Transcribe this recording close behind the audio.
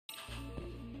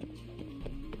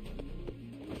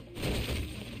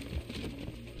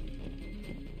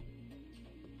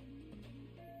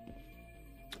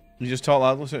You just talk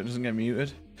loudly so it doesn't get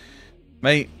muted.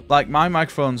 Mate, like my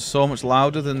microphone's so much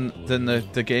louder than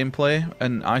the gameplay,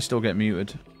 and I still get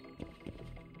muted.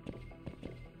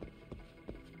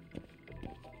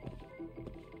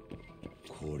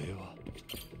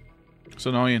 It's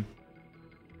annoying.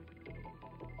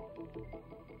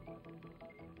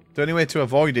 The only way to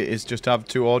avoid it is just to have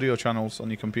 2 audio channels on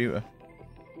your computer,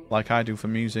 like I do for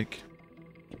music.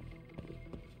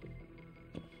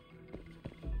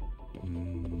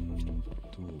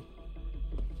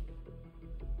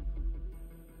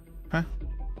 Huh?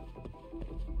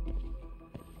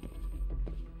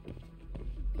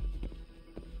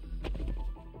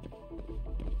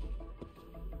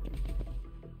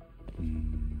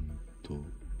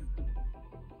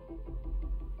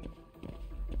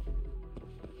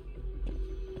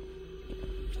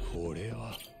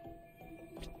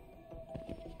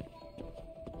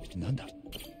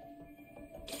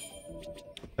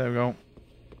 There we go.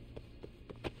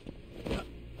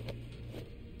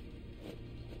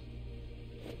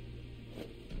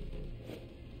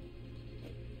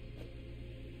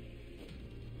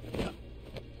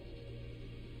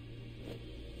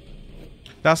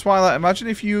 That's why, like, imagine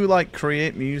if you, like,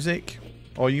 create music,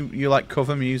 or you like,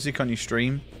 cover music on your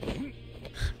stream.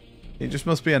 It just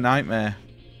must be a nightmare.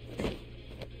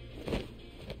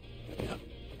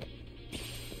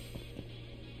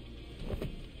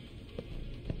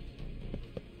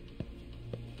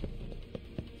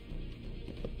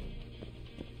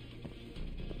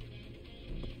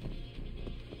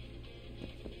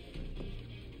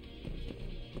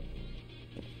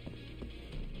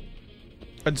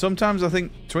 And sometimes I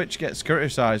think Twitch gets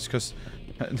criticised because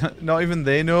not even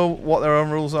they know what their own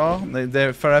rules are.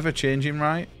 They're forever changing,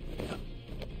 right?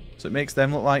 So it makes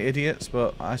them look like idiots,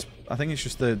 but I think it's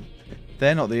just they're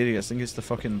not the idiots. I think it's the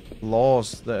fucking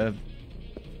laws that are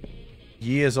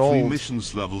years old. 3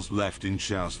 missions levels left in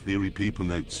Chaos Theory people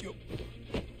notes.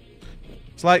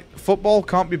 It's like football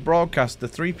can't be broadcast. The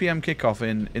 3 PM kickoff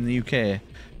in the UK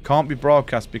can't be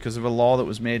broadcast because of a law that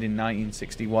was made in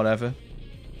 1960 whatever.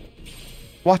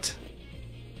 What?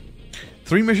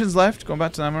 3 missions left. Going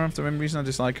back to Amaranth. The main reason I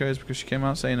dislike her is because she came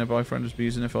out saying her boyfriend was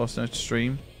abusing her, forcing her to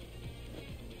stream.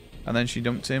 And then she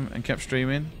dumped him and kept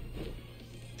streaming.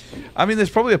 I mean,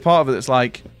 there's probably a part of it that's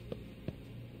like,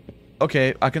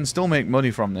 okay, I can still make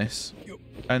money from this.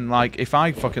 And like, if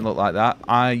I fucking look like that,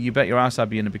 you bet your ass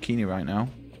I'd be in a bikini right now.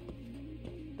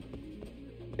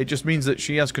 It just means that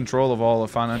she has control of all her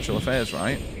financial affairs,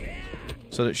 right?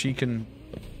 So that she can...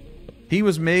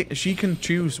 She can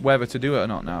choose whether to do it or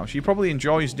not now. She probably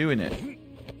enjoys doing it.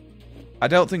 I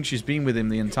don't think she's been with him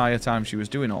the entire time she was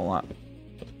doing all that.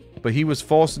 But he was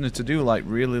forcing her to do, like,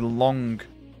 really long,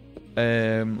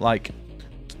 like,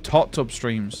 hot tub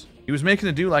streams. He was making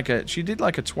her do, like, she did,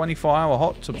 like, a 24-hour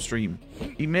hot tub stream.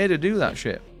 He made her do that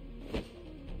shit.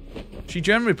 She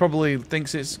generally probably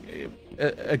thinks it's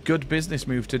a good business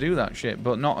move to do that shit,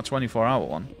 but not a 24-hour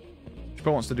one. She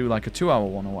probably wants to do, like, a 2-hour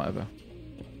one or whatever.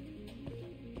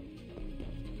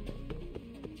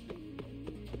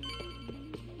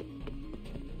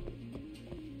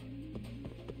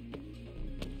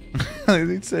 I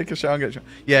need to take a shower and get a shower.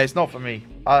 Yeah, it's not for me.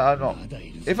 I'm not.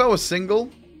 If I was single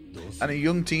and a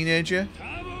young teenager,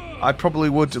 I probably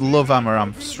would love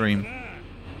Amaranth's stream.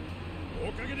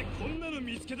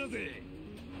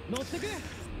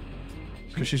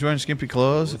 Because she's wearing skimpy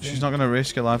clothes, she's not going to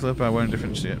risk her livelihood by wearing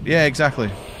different shit. Yeah, exactly.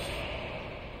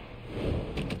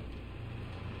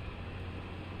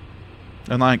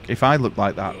 And like, if I looked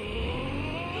like that,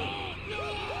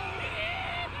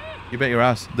 you bet your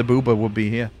ass the booba would be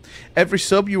here. Every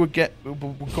sub you would get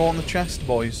would go on the chest,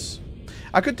 boys.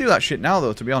 I could do that shit now,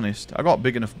 though, to be honest. I got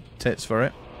big enough tits for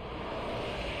it.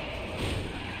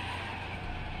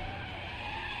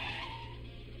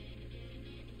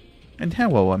 And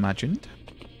hello, Imagined.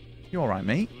 You alright,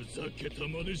 mate?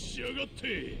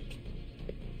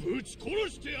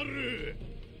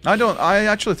 I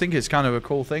actually think it's kind of a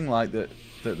cool thing, like, that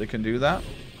they can do that.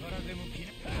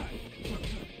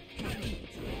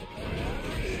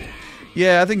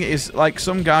 Yeah, I think it is. Like,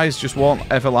 some guys just won't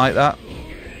ever like that.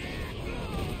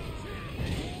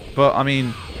 But, I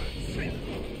mean,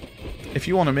 if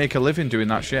you want to make a living doing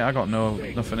that shit, I got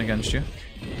nothing against you.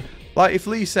 Like, if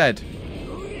Lee said,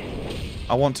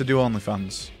 I want to do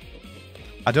OnlyFans,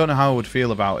 I don't know how I would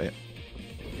feel about it.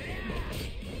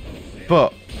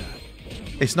 But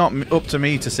it's not up to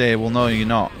me to say, well, no, you're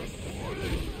not.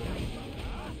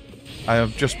 I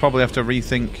just probably have to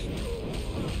rethink.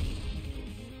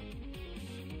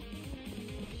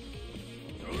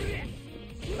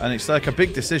 And it's like a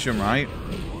big decision, right?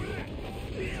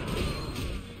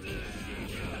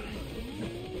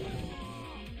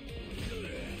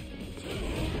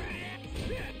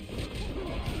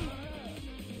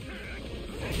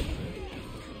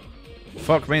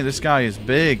 Fuck me, this guy is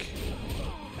big.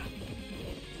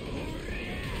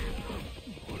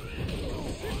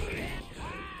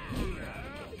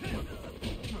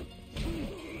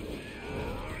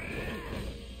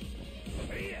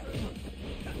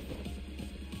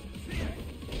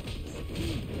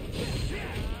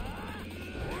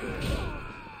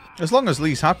 As long as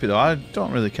Lee's happy though, I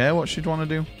don't really care what she'd want to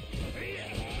do.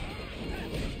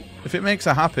 If it makes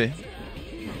her happy,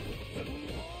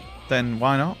 then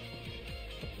why not?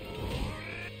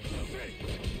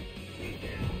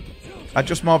 I'd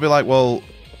just more be like, well,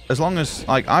 as long as,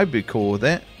 like, I'd be cool with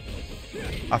it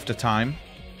after time.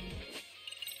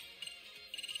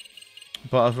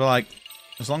 But I'd be like,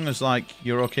 as long as, like,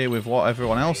 you're okay with what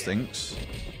everyone else thinks,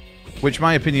 which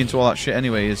my opinion to all that shit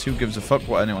anyway is who gives a fuck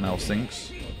what anyone else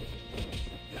thinks,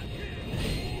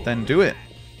 then do it.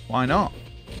 Why not?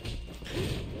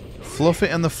 Fluff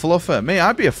it and the fluffer. Me,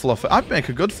 I'd be a fluffer. I'd make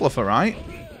a good fluffer, right?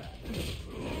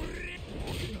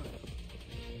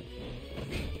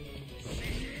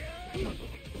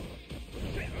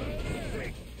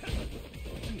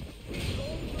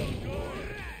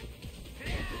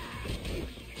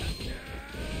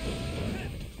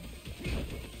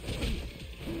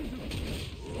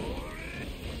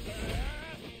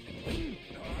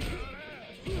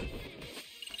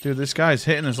 Dude, this guy's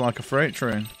hitting us like a freight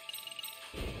train.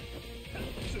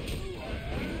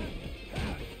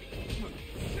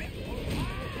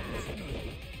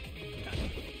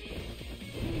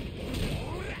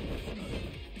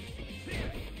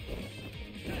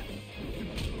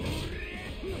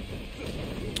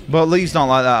 But Lee's not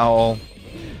like that at all.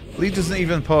 Lee doesn't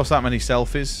even post that many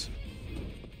selfies.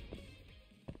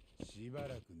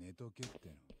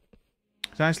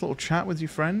 Nice little chat with your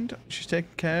friend. She's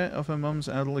taking care of her mum's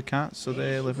elderly cat, so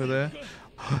they live with her.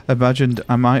 Imagined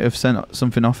I might have sent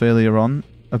something off earlier on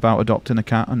about adopting a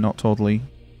cat and not told Lee.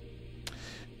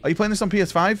 Are you playing this on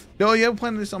PS5? Oh yeah, we're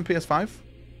playing this on PS5.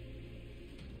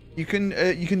 You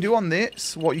can do on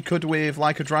this what you could with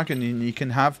Like a Dragon, and you can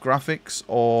have graphics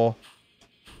or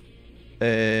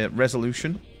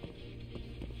resolution.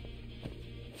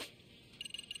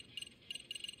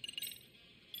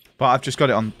 But I've just got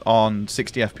it on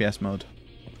 60 FPS mode.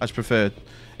 I just prefer.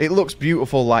 It looks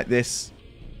beautiful like this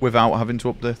without having to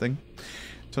up the thing.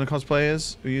 Ton of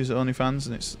cosplayers who use OnlyFans,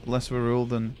 and it's less of a rule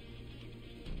than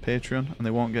Patreon, and they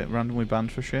won't get randomly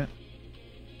banned for shit.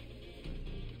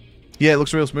 Yeah, it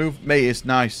looks real smooth. Mate, it's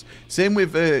nice. Same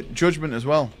with Judgment as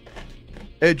well.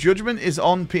 Judgment is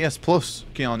on PS Plus,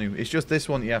 Keanu. It's just this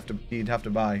one you'd have to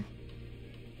buy.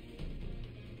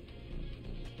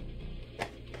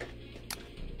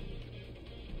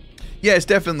 Yeah, it's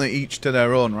definitely each to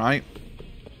their own, right?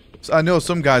 So I know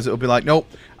some guys that will be like, nope,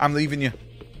 I'm leaving you.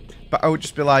 But I would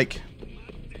just be like,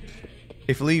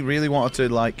 if Lee really wanted to,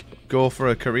 like, go for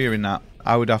a career in that,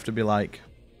 I would have to be like,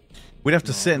 we'd have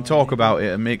to sit and talk about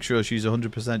it and make sure she's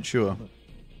 100% sure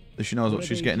that she knows what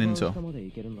she's getting into.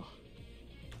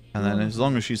 And then as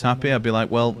long as she's happy, I'd be like,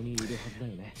 well,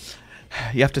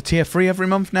 you have to tier 3 every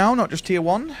month now, not just tier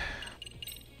 1.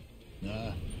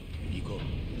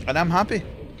 And I'm happy.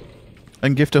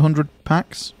 And gift 100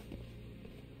 packs.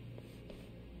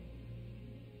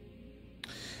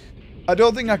 I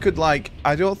don't think I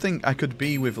could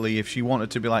be with Lee if she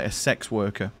wanted to be like a sex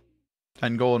worker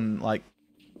and go and like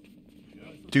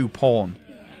do porn.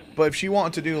 But if she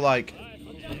wanted to do like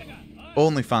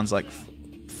OnlyFans, like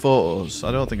photos,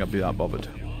 I don't think I'd be that bothered.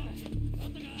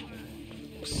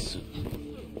 It's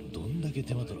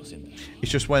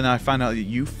just when I find out that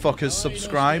you fuckers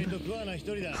subscribe.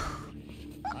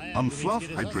 I'm fluff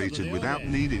hydrated without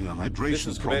needing a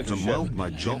hydration problem. Well, my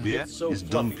job here is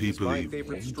done, people. My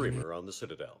favorite streamer on the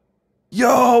Citadel.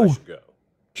 Yo!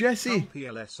 Jesse!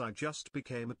 PLS, I just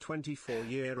became a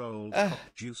 24-year-old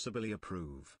juiceably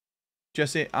approve.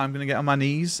 Jesse, I'm gonna get on my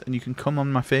knees and you can come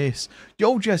on my face.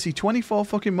 Yo, Jesse, 24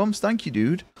 fucking months, thank you,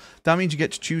 dude. That means you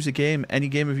get to choose a game, any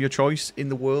game of your choice in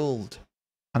the world.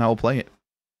 And I'll play it.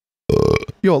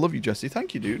 Yo, I love you, Jesse.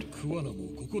 Thank you, dude.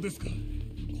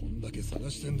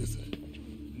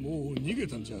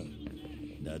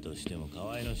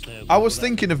 I was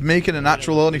thinking of making an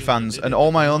actual OnlyFans, and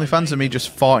all my OnlyFans are me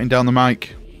just farting down the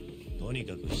mic.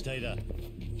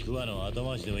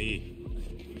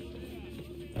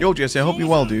 Yo, Jesse, I hope you're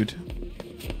well, dude.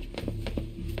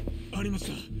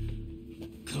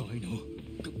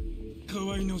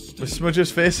 With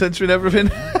Smudge's face censoring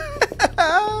everything.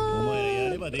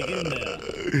 Oh,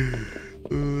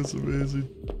 that's amazing.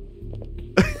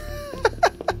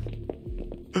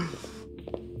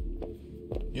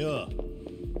 Yeah,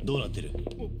 どうなってる?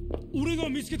 俺が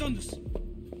見つけたんです。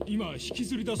今引き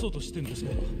ずり出そうとしてんですけ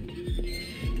ど。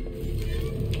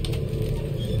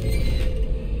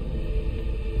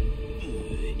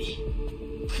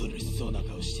そうな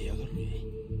顔してやがるね。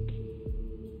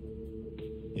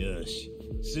よし、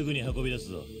すぐに運び出す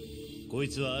ぞ。こい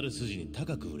つはある筋に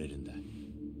高く売れるんだ。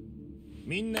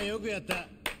みんなよくやった。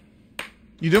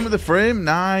You done with the frame?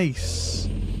 Nice.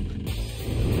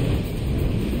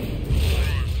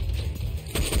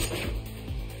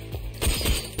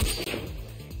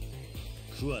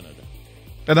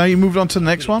 And now you moved on to the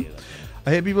next one? I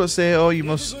hear people that say, oh, you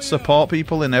must support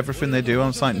people in everything they do.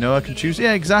 I'm just like, no, I can choose.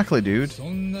 Yeah, exactly, dude.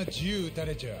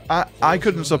 I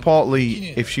couldn't support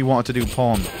Lee if she wanted to do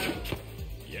porn.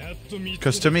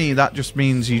 Because to me, that just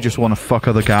means you just want to fuck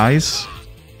other guys.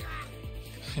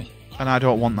 And I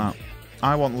don't want that.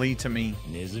 I want Lee to me.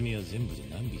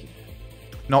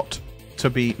 Not to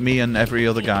be me and every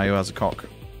other guy who has a cock.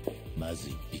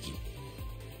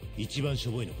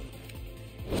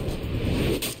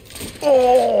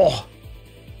 Oh!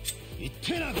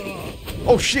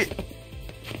 Oh shit!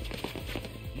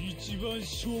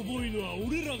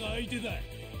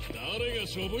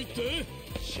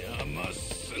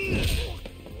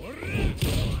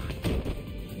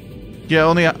 Yeah,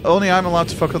 only I'm allowed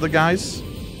to fuck other guys.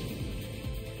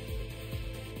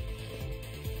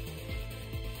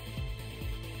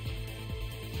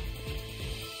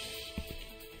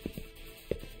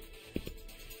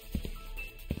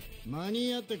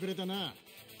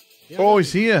 Oh,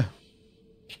 he's here.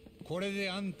 これで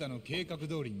あんたの計画通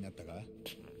りになったか？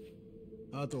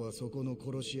あとはそこの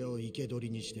殺し屋を生け捕り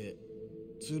にして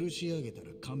吊るし上げたら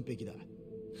完璧だ。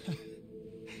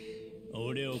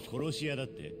俺を殺し屋だっ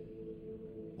て？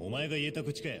お前が言えた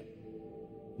口かよ。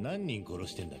何人殺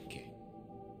してんだっけ？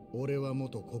俺は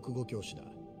元国語教師だ。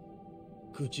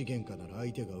口喧嘩なら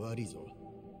相手が悪いぞ。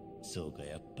そうか、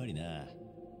やっぱりな。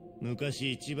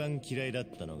昔一番嫌いだっ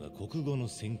たのが国語の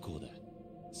専攻だ。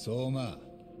そうまあ。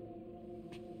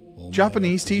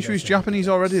Japanese teacher is Japanese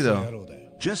already though.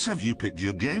 Jess, have you picked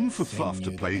your game for Fluff to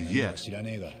play yet? 知ら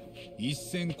ねえが、一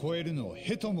線超えるのを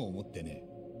へとも思ってね。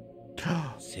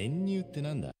潜入って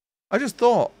なんだ? I just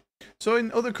thought, so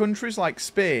in other countries like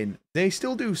Spain, they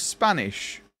still do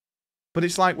Spanish, but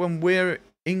it's like when we're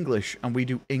English and we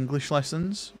do English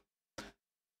lessons.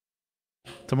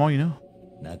 The more you know.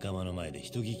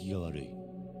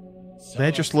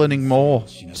 They're just learning more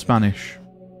Spanish.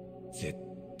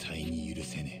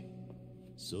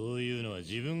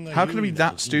 How can I be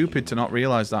that stupid to not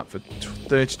realize that for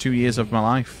 32 years of my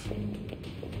life?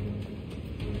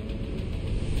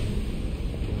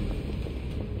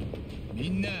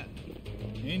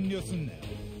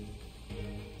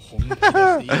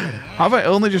 Have I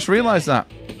only just realized that?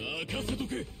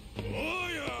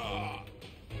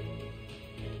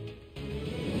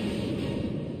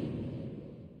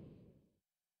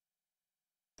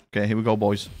 Okay, here we go,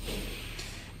 boys.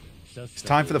 It's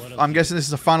time for the... I'm guessing this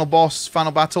is the final boss,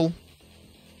 final battle.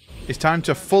 It's time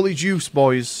to fully juice,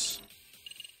 boys.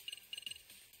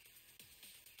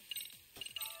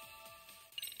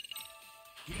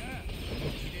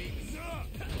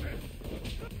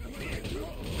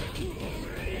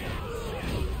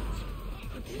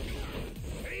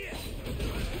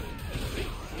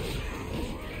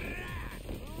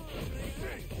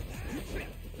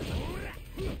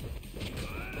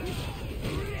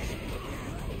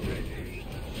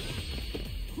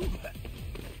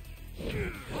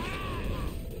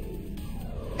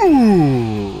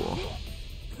 Ooh.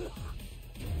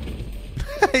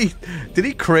 Hey, did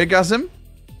he Craigasm?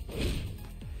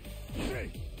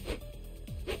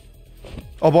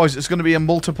 Oh, boys, it's going to be a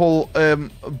multiple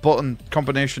button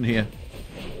combination here.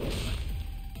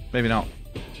 Maybe not.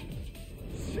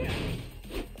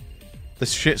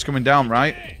 This shit's coming down,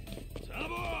 right?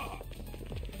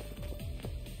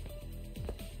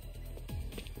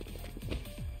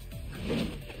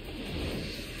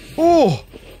 Oh!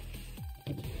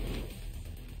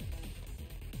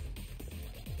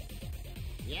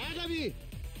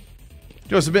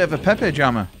 Yo, it's a bit of a Pepe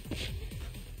jammer.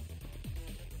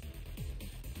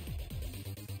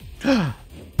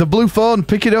 The blue phone,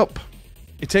 pick it up.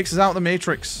 It takes us out of the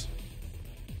Matrix.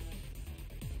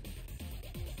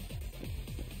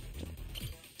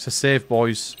 It's a save,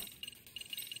 boys.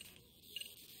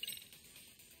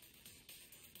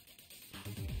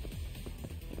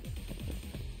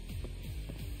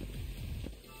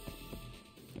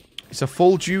 It's a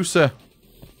full juicer.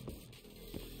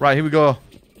 Right, here we go.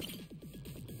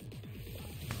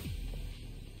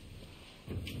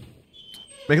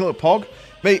 Make it look pog.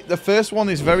 Mate, the first one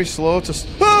is very slow to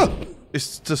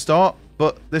start,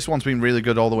 but this one's been really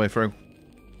good all the way through.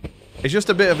 It's just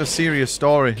a bit of a serious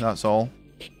story, that's all.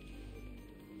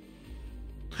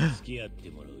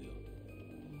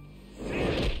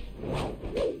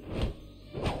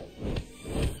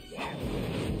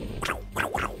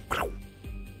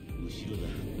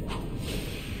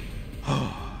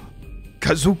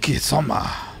 Kazuki-sama.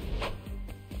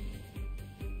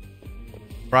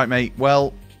 Right, mate.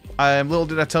 Well, little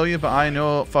did I tell you, but I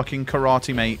know fucking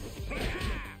karate, mate.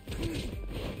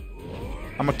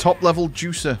 I'm a top-level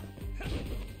juicer.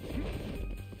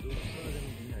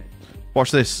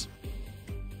 Watch this.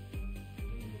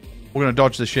 We're gonna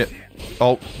dodge this shit.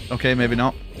 Oh, okay, maybe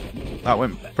not. That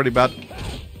went pretty bad.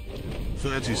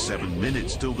 37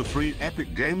 minutes till the free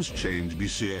Epic Games change. Be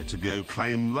sure to go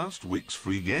claim last week's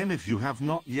free game if you have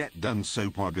not yet done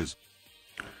so, poggers.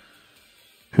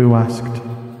 Who asked?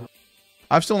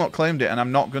 I've still not claimed it, and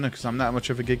I'm not gonna because I'm that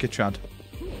much of a Giga Chad.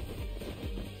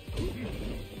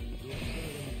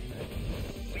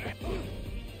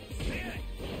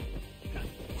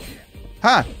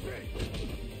 Ha!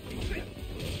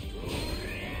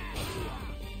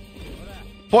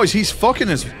 Boys, he's fucking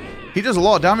us. He does a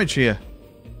lot of damage here.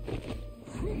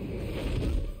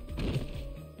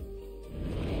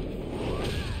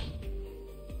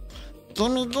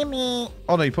 Gimme, gimme.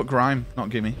 Oh no, you put grime, not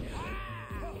gimme.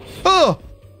 Oh!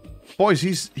 Boys,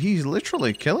 he's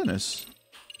literally killing us.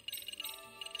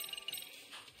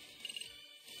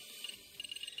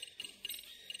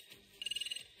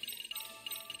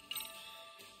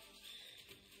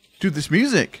 Dude, this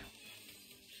music.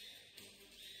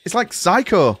 It's like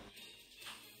Psycho.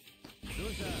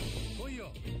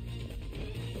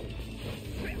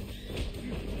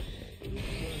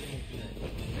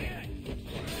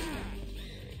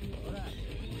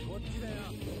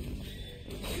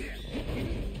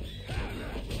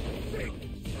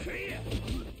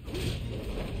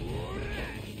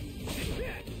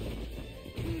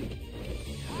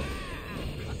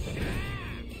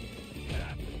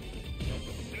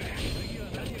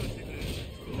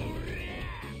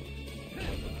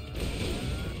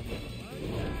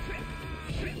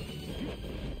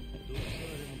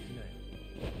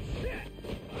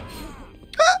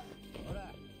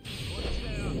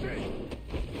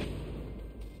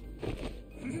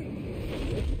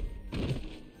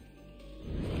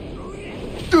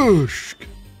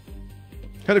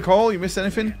 Had a call? You missed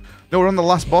anything? No, we're on the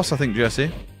last boss, I think,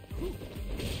 Jesse.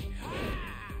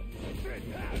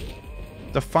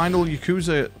 The final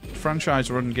Yakuza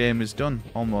franchise run game is done,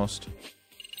 almost.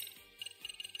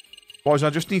 Boys, I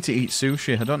just need to eat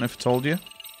sushi. I don't know if I told you.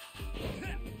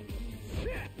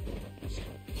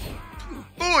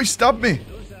 Oh, he stabbed me!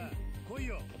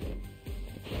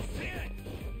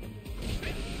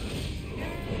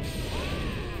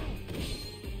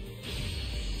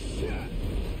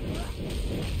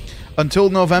 Until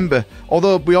November.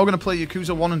 Although, we are going to play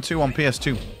Yakuza 1 and 2 on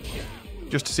PS2.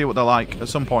 Just to see what they're like at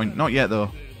some point. Not yet,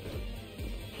 though.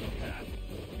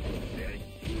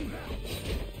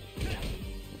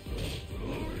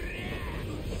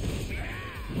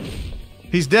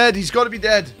 He's dead. He's got to be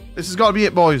dead. This has got to be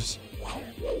it, boys.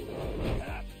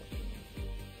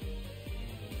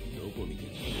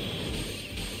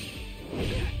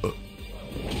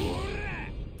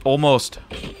 Almost.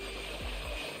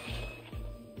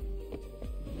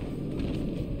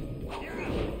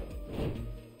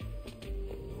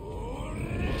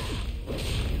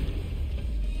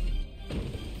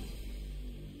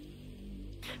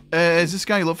 Is this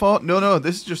guy you look for? No,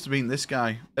 this is just been this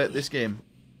guy. This game.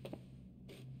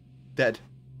 Dead.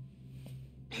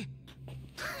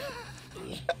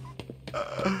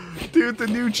 Dude, the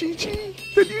new Chi-Chi!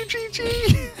 The new Chi-Chi!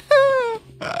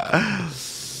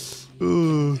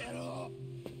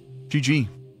 GG.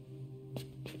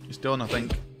 It's done, I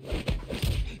think.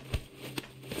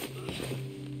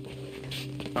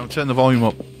 I'll turn the volume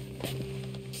up.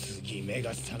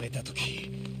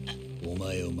 お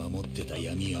前を守ってた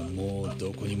闇はもう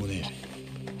どこにもね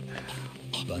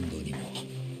え。バンドにも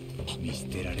見捨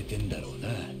てられてんだろうな。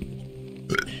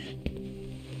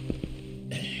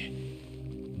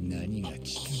何が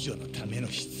秩序のための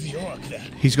必要悪だ。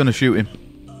He's gonna shoot him.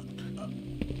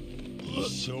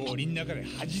 一生檻の中で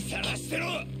恥さらして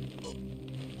ろ。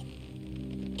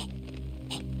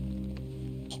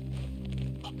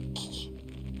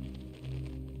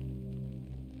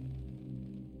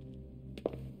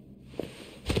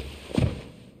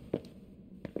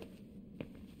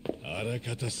あら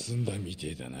かた済んだみて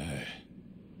えだな。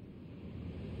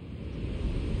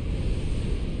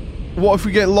What if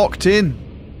we get locked in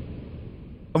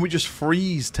and we just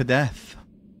freeze to death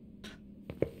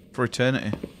for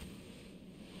eternity?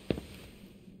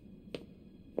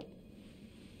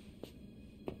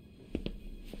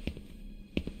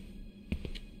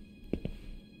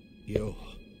 Yo,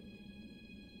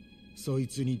 そい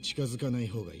つに近づかない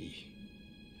方がいい。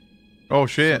Oh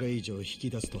それ shit. 以上引き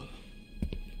出すと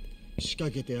仕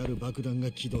掛けてある爆弾が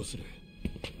起動する。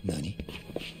何？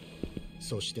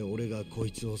そして俺がこ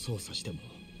いつを操作しても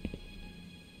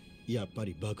やっぱ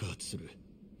り爆発する。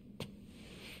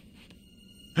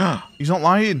 He's not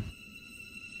lying.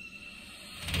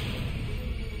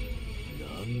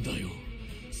 なんだよ、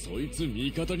そいつ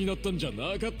味方になったんじゃ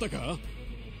なかったか。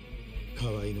河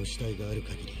合の死体がある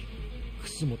限り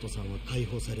楠本さんは解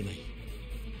放されない。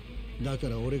だか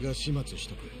ら俺が始末し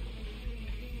とく。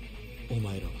お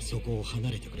前らはそこを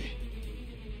離れてくれ。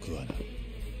クワナ、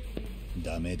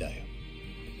ダメだよ。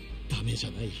ダメじ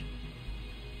ゃない。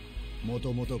も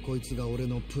ともとこいつが俺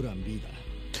のプラン B だ。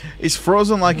 It's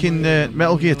frozen like in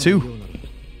Metal Gear 2.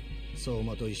 相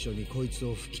馬と一緒にこいつ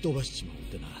を吹き飛ばしちまうっ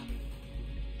てな。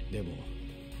でも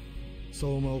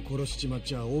相馬を殺しちまっ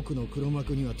ちゃ奥の黒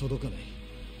幕には届かない。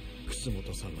楠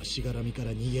本さんはしがらみか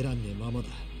ら逃げらんねえままだ。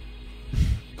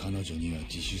彼女には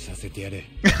自首させてやれ。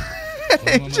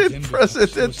 Agent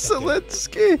President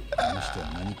Zelensky. あの人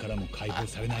は何からも解放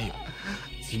されないよ。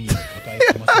罪を抱え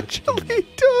込ませることにな Actually る。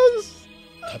 does.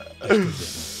 たった一人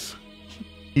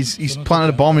で He's planted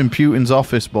a bomb in Putin's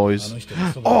office, boys.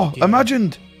 Oh,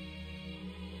 imagined.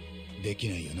 でき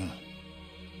ないよな。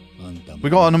あんたも We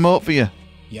got an emote for you.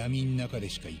 闇の中で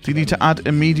しか生 You need to add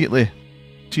immediately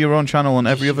to your own channel and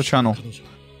every other channel.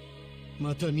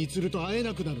 またミツルと会え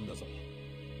なくなるんだぞ。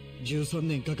13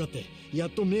年かかってや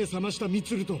っと目覚ましたミ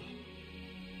ツルと。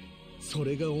そ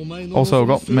れがお前の Also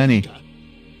got many.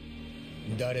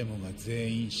 誰もが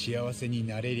全員幸せに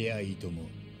なれりゃいいと思う。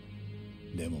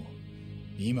でも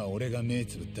今俺が目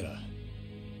つぶったら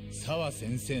澤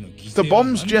先生の犠 The 牲は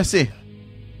bombs, 何だ Jesse.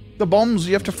 The bombs.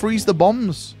 You have to freeze the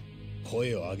bombs.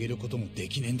 声を上げることもで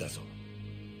きねえんだぞ。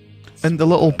 And the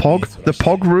little pog, the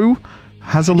pogroo,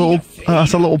 has a little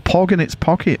pog in its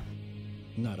pocket.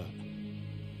 なら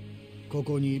こ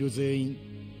こにいる全員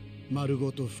丸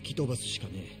ごと吹き飛ばすしか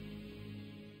ねえ。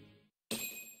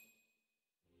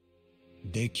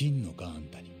できんのかあん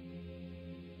たに。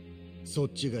そっ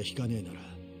ちが引かねえなら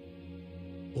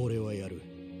俺はやる。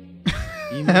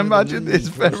 Imagine this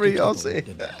very Aussie.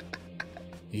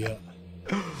 いや、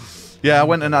 Yeah, I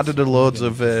went and added loads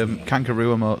of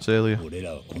Kangaroo emotes earlier. 俺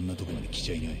らはこんなとこまで来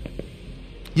ちゃいない。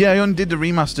 Yeah, I only did the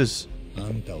remasters. あ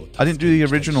んたを I didn't do the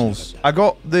originals. I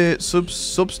got the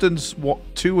Substance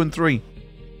 2 and 3.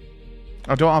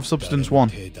 I don't have Substance 1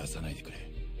手出さないでくれ。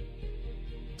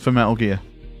 for Metal Gear.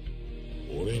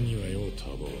 俺にはよタ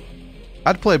ボ。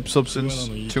 I'd play Substance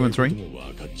 2 and 3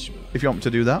 if you want me to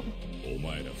do that. お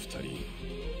前ら二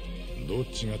人どっ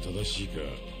ちが正しいか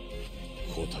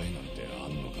答えなんてあ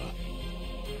んのか。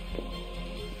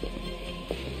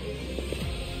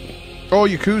 Oh,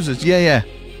 Yakuzas, yeah.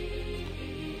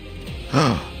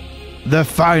 The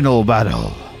final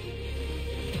battle.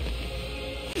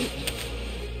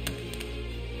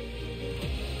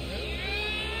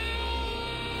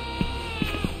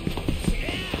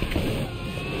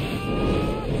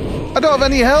 I don't have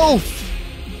any health.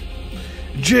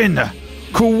 Jin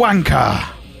Kuwanka.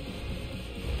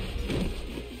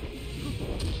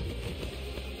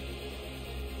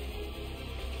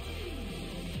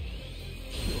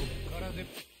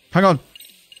 Hang on.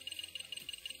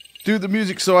 Dude, the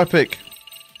music's so epic.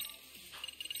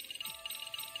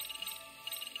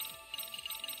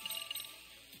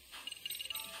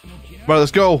 Right,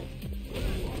 let's go.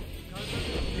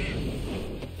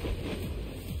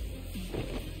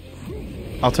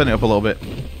 I'll turn it up a little bit.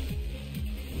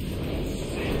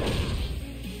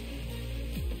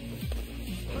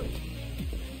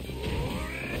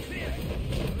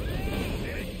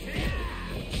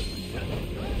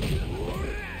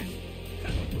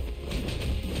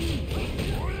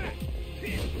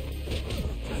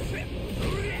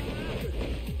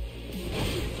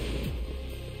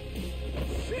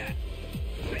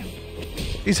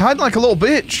 He's hiding like a little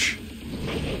bitch.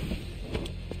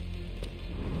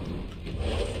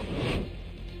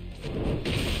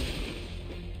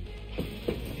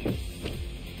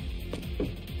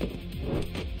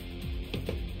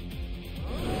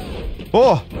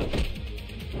 Oh!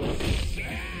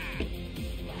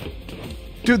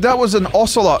 Dude, that was an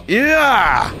ocelot.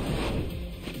 Yeah!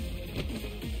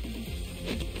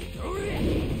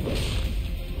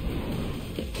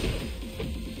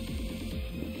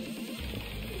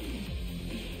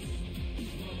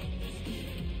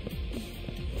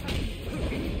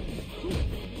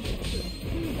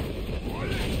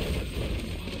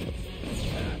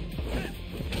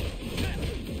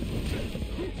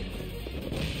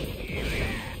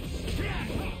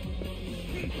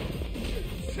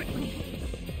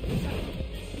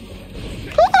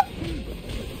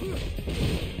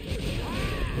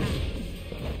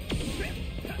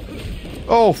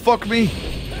 Oh, fuck me.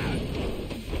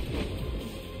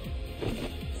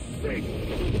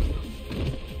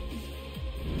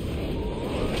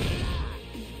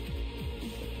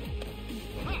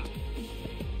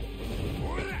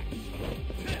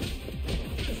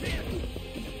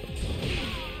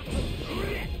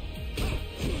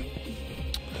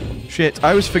 shit. I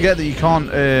always forget that you can't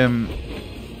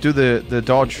do the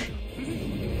dodge.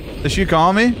 The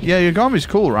Yukami? Yeah, Yukami's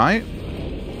cool, right?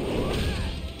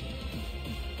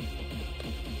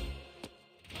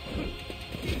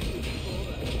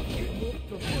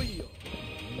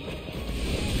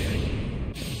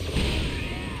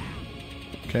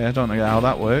 Okay, I don't know how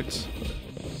that works.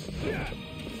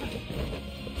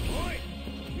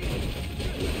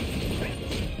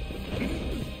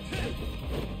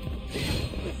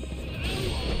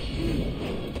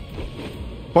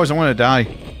 Boys, I'm gonna die.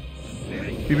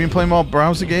 You've been playing more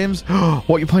browser games?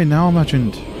 What are you playing now,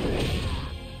 imagined?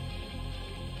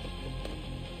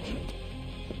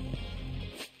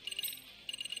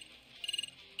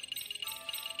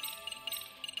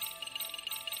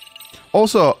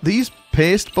 Also, these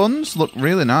paste buns look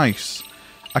really nice.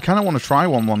 I kind of want to try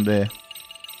one day.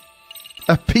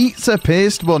 A pizza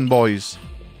paste bun, boys.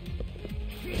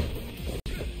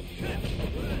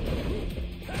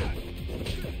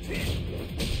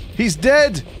 He's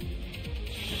dead!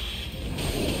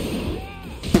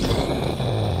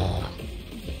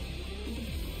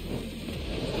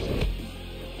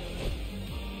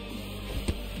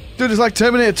 Dude, it's like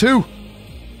Terminator 2.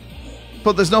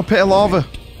 But there's no pit of lava.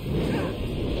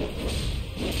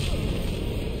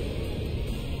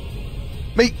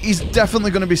 Mate, he's definitely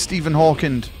going to be Stephen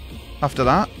Hawking after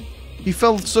that. He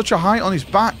fell such a height on his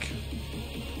back.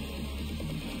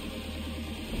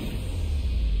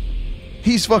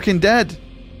 He's fucking dead.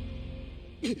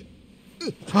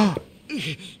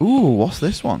 Ooh, what's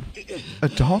this one? A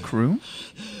dark room?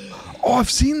 Oh, I've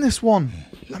seen this one.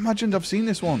 I imagined I've seen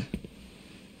this one.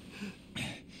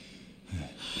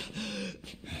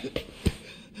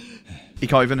 He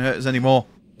can't even hurt us anymore.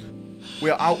 We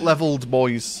are out-leveled,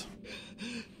 boys.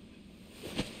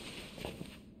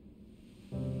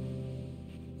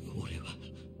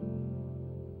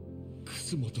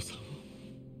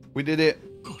 We did it.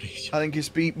 I think it's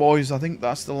beat, boys. I think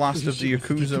that's the last of the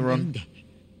Yakuza run.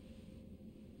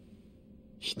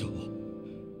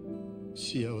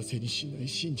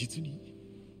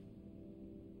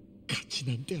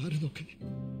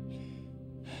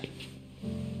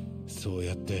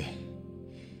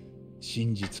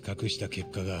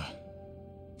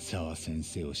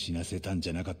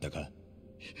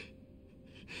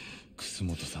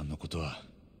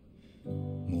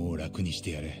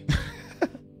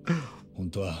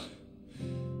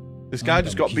 This guy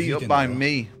just got beat up by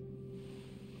me.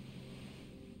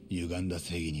 歪んだ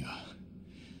正義には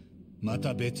ま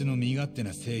た別の身勝手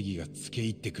な正義がつけ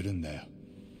入ってくるんだよ。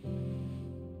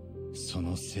そ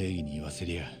の正義に言わせ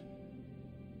りゃ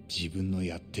自分の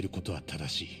やってることは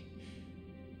正しい。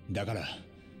だから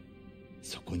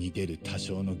そこに出る多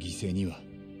少の犠牲には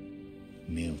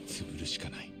目をつぶるしか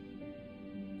ない。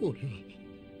俺は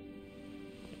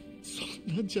そ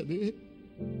んなんじゃねえ。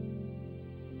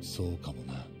そうかも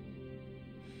な。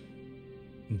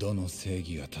どの正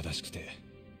義が正しくて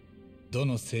ど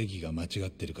の正義が間違っ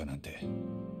てるかなんて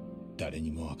誰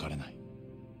にもわからない。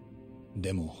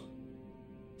でも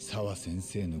沢先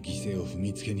生の犠牲を踏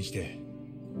みつけにして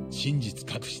真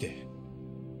実隠して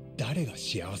誰が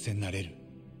幸せになれる？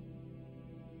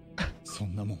そ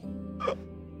んなもん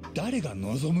誰が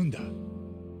望むんだ？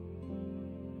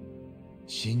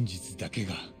真実だけ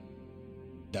が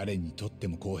誰にとって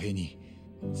も公平に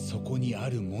そこにあ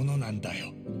るものなんだ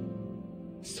よ。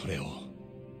それを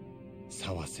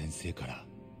沢先生から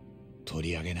取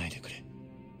り上げないでくれ。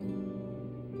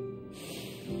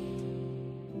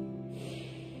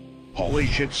Holy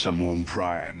shit, someone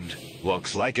primed.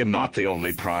 Looks like I'm not the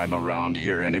only prime around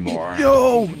here anymore.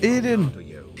 Yo, Aiden!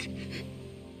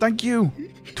 Thank you.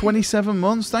 27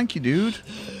 months, thank you, dude.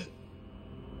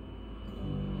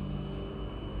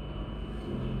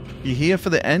 You here for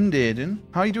the end, Aiden?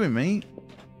 How you doing, mate?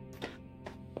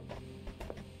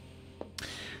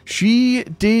 Shi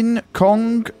Din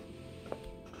Kong.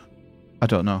 I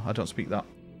don't know. I don't speak that.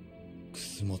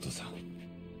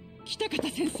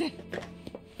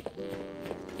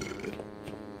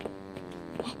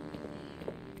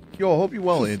 Yo, I hope you're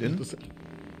well, Aiden.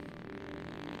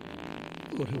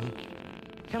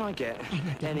 Can I get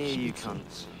any of you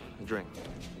cunts a drink?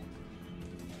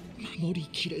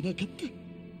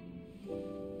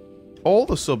 All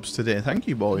the subs today. Thank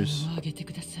you, boys.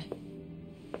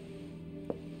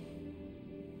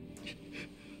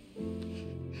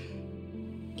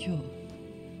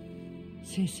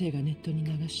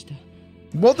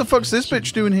 What the fuck's this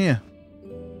bitch doing here?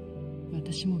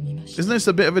 Isn't this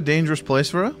a bit of a dangerous place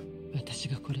for her?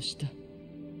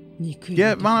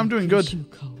 Yeah, man, I'm doing good.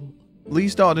 Lee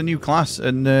started a new class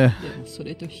and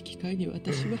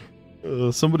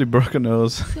Somebody broke a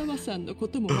nose. 沢さんのこ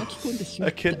とも巻き込んでしま A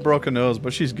った。 kid broke a nose,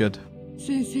 but she's good.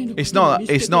 先生のこ It's とを not. 見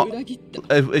捨 It's てて not 裏切っ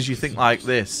た。 as you think like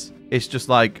this. It's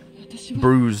just like 私は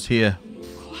bruised here.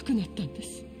 怖くなったんで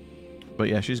す。 But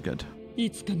yeah, she's good.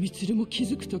 いつかみつるも気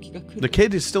づく時が来 The る。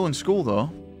 kid is still in school though.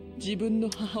 自分の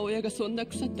母親がそんな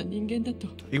腐った人間だと。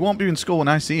 He won't be in school when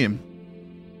I see him.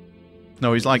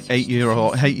 No, he's like 8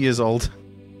 years old.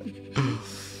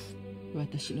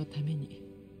 私のために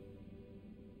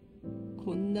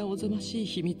こんなおぞましい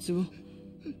秘密を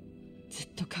ずっ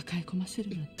と抱え込ませる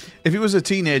なんて。 If he was a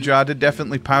teenager, I'd have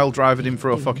definitely pile driven him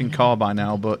for a fucking car by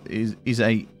now. But he's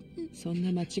 8. そん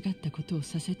な間違ったことを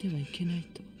させてはいけない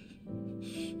と。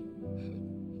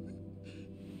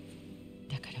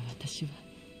だから私は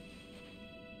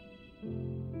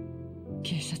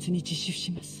警察に自首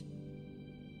します。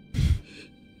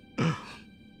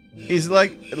 He's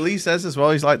like, at least says as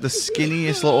well, he's like the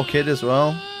skinniest little kid as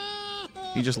well.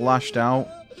 He just lashed out.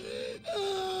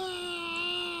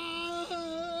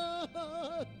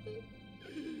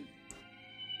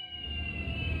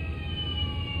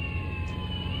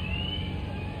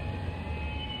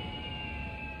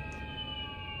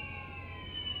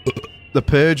 The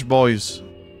Purge boys.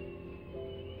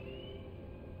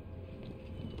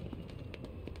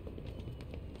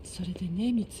 それで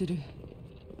ね、みつる。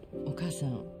お母さ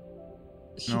ん、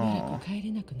しばらく帰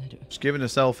れなくなる。 She's giving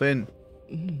herself in.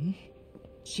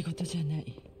 仕事じゃな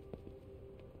い。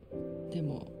で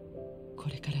も、こ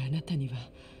れからあなたには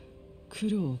苦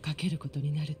労をかけること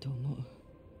になると思う。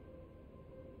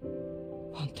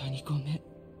本当にごめん。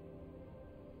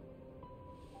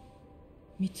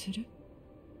みつる？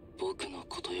僕の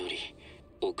ことより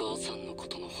お母さんのこ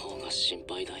との方が心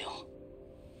配だよ。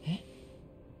え？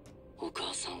お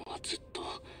母さんはずっと。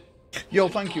 Yo,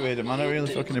 thank you, Ada, man. I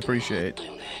really fucking appreciate it.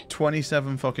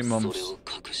 27 fucking months.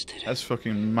 That's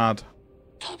fucking mad.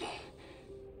 多分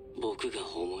僕が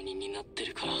重荷になって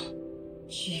るから。違う。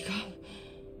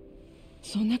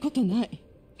そんなことない。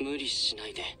無理しな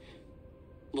いで。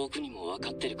僕にも分か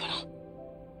ってるから。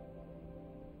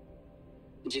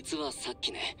実はさっ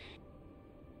きね、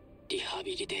リハ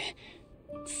ビリで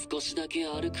少しだけ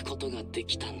歩くことがで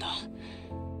きたんだ。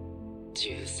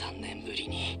13年ぶり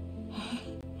に。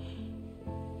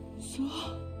そう。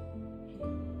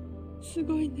す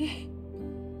ごいね。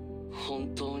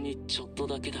本当にちょっと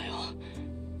だけだよ。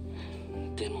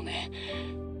でもね、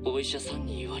お医者さん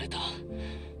に言われた。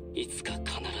いつか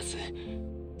必ず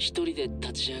一人で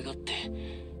立ち上がって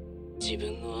自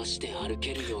分の足で歩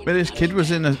けるようになる。But this kid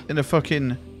was in a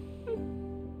fucking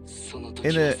その時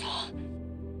はさ、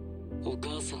お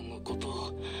母さんのこと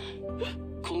を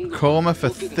coma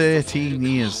for 13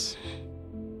 years.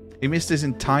 He missed his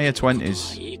entire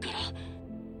 20s. いいから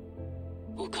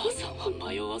お母さんは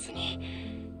迷わずに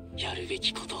やるべ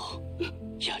きことを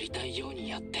やりたいように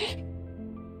やって。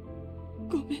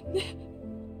ごめんね、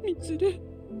みつる。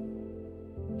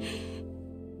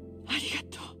ありが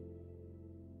とう。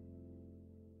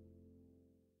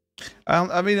I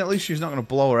mean, at least she's not going to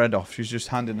blow her head off. She's just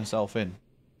handing herself in.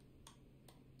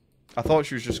 I thought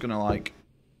she was just going to, like...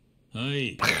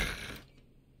 Hey.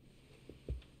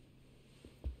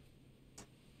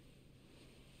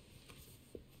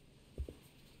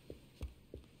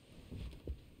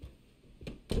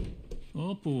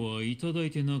 アポはいただ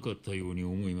いてなかったように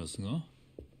思いますが。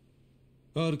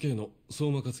 RK の相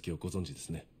馬克樹をご存知です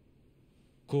ね。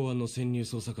公安の潜入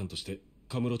捜査官として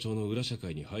カムロ町の裏社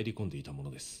会に入り込んでいたも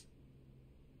のです。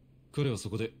彼はそ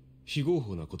こで非合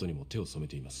法なことにも手を染め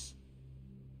ています。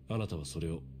あなたはそれ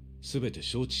を全て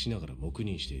承知しながら黙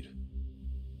認している。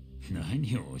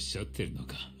何をおっしゃってるの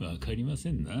かわかりま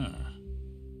せんな。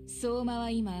相馬は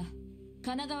今神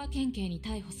奈川県警に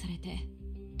逮捕されて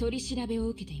取り調べを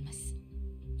受けています。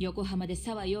横浜で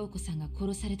沢陽子さんが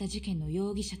殺された事件の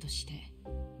容疑者として。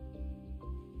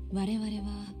我々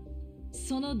は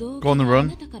その動機があ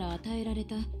なたから与えられ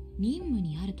た任務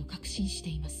にあると確信して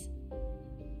います。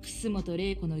楠本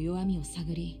玲子の弱みを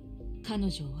探り彼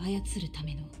女を操るた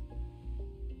めの。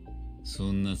そ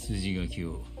んな筋書き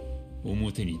を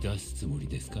表に出すつもり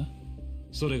ですか？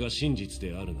それが真実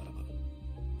であるならば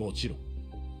もちろん。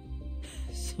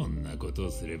そんなこと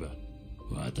をすれば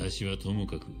私はとも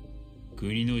かく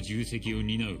国の重責を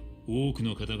担う多く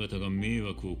の方々が迷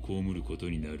惑を被ること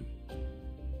になる。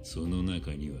その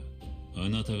中にはあ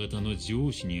なた方の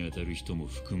上司にあたる人も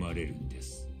含まれるんで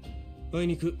す。あい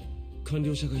にく官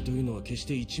僚社会というのは決し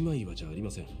て一枚岩じゃあり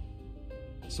ません。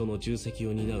その重責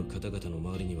を担う方々の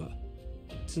周りには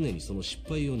常にその失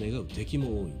敗を願う敵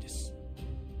も多いんです。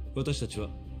私たちは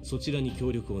そちらに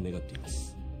協力を願っていま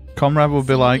す。Comrade will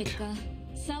be like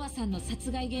沢さんの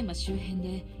殺害現場周辺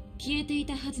で消えてい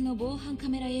たはずの防犯カ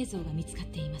メラ映像が見つかっ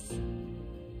ています。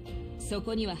そ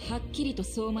こにははっきりと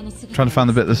相馬の姿が Trying to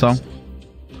find the bit of the song.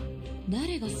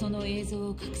 誰がその映像を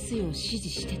隠すよう指示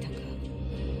してたか。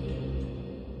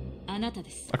あなた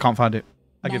です。 I can't find it.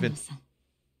 I give in.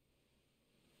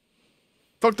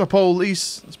 Fuck the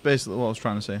police. That's basically what I was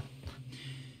trying to say.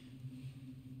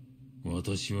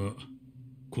 私は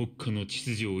国家の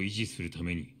秩序を維持するた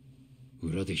めに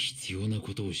裏で必要な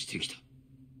ことをしてきた。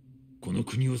この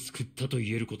国を救ったと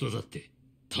言えることだって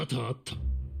多々あった。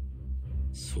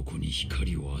そこに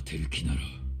光を当てる気なら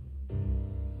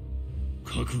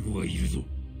覚悟はいるぞ。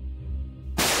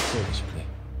そうでしょうね。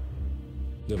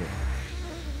でも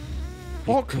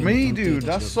Fuck me, dude.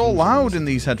 That's so loud in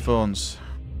these headphones.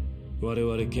 我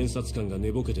々検察官が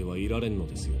寝ぼけてはいられんの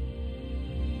ですよ。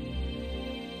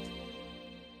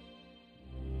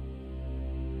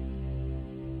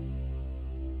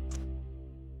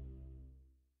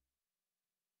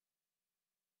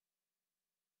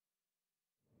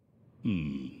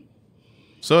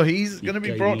So he's going to be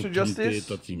brought to justice? 探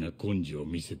偵たちが根性を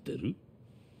見せてる。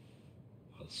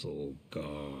あ、そうか。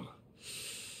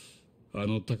あ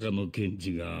の高野検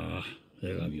事が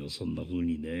江上をそんな風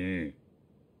にね。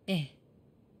ええ。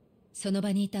その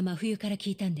場にいた真冬から聞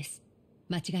いたんです。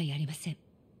間違いありません。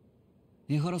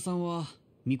江原さんは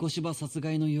三越場殺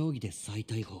害の容疑で再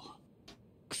逮捕。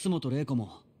楠本玲子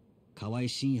も河合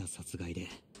真也殺害で。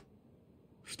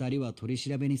二人は取り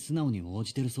調べに素直に応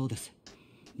じてるそうです。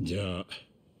じゃあ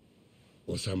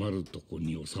収まるとこ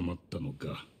に収まったの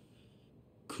か。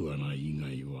桑名以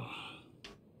外は。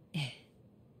ええ。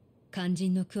肝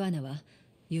心の桑名は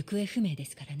行方不明で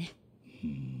すからね。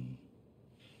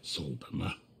そうだ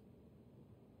な。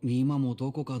今も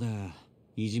どこかで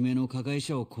いじめの加害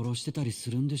者を殺してたりす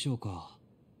るんでしょうか。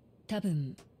多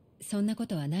分そんなこ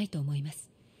とはないと思います。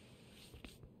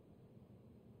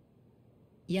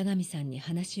八神さんに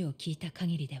話を聞いた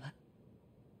限りでは。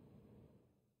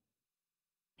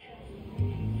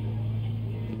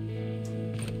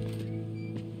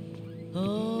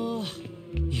ああ、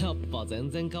やっぱ全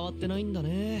然変わってないんだ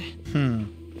ね。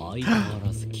相変わ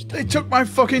らず来た。 They took my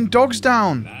fucking dogs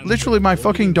down. Literally my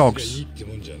fucking dogs.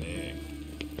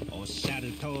 おっしゃ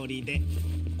る通りで、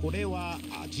これは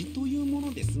味というも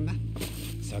のですな。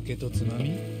酒とつま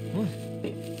み？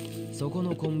そこ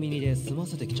のコンビニで済ま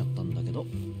せてきちゃったんだけど。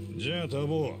じゃあタ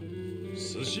ボ、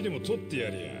寿司でも取ってや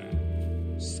りゃ。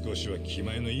少しは気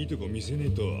前のいいとこ見せねえ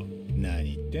と。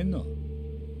何言ってんの？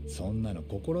そんなの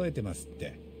心得てますっ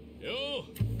て。よ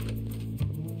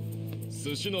う、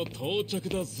寿司の到着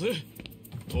だぜ。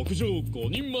特上5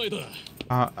人前だ。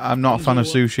I'm not a fan of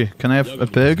sushi. Can I have a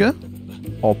burger?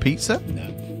 Or pizza?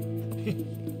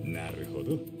 なるほ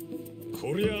ど。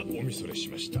こりゃおみそれし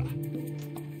ました。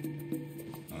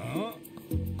あ？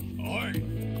おい、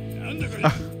なんだこれ。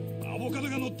アボカド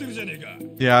が乗ってるじゃねえか。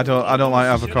Yeah, I don't like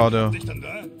avocado.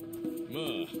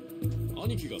 まあ、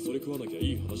兄貴がそれ食わなきゃ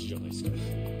いい話じゃないですか。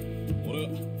俺は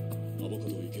アボカ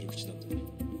ドをいける口なんだ。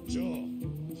じゃあ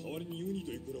代わりにウニ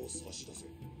とイクラを差し出せ。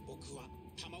僕は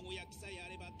卵焼きさえあ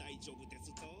れば大丈夫です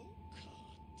ぞ。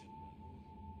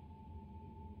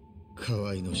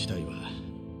河合の死体は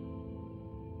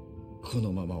こ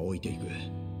のまま置いていく。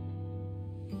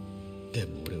で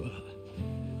も俺は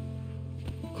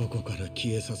ここから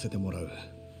消えさせてもらう。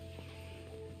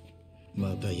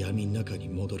また闇の中に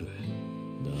戻る。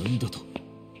なんだと。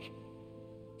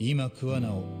今桑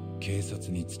名を警察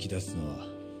に突き出すのは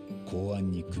公安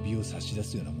に首を差し出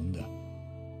すようなもんだ。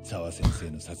沢先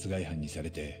生の殺害犯にされ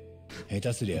て下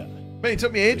手すりゃ。But it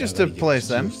took me ages to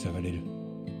place them.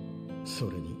 そ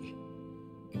れに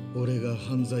俺が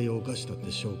犯罪を犯したっ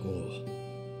て証拠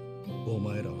をお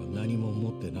前らは何も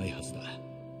持ってないはずだ。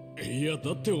いや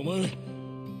だってお前い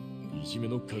じめ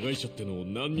の加害者ってのを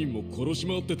何人も殺し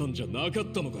回ってたんじゃなかっ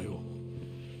たのかよ。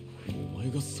お前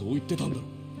がそう言ってたんだろ。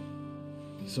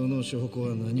その証拠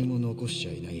は何も残しち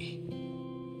ゃいない。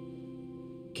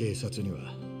警察には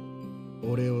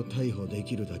俺を逮捕で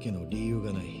きるだけの理由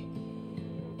がない。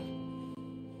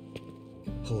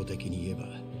法的に言えば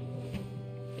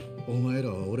お前ら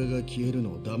は俺が消える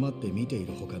のを黙って見てい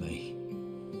るほかない。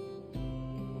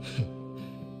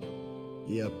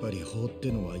やっぱり法っ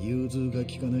てのは融通が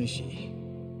利かないし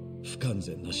不完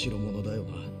全な代物だよ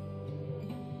な。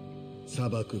裁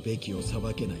くべきを裁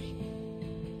けない、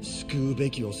救うべ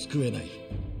きを救えない。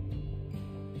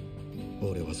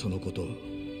俺はそのことを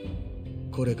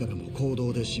これからも行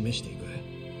動で示していく。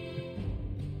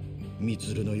ミ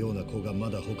ツルのような子がま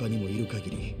だ他にもいる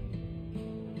限り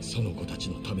その子たち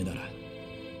のためなら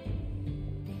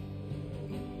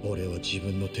俺は自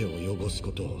分の手を汚す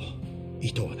ことを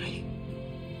厭わない。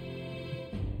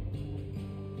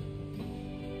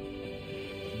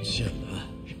しゃな。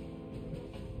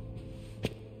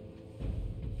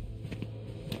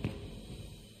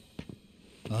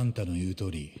あんたの言う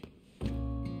通り、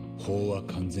法は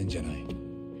完全じゃない。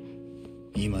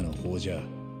今の法じゃ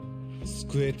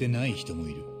救えてない人も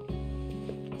いる。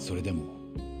それでも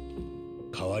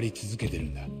変わり続けてる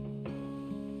んだ。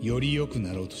より良く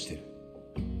なろうとしてる。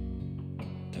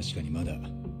確かにまだ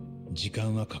時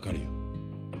間はかかるよ。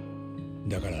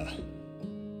だから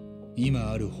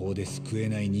今ある法で救え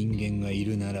ない人間がい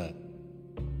るなら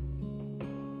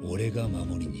俺が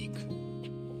守りに行く。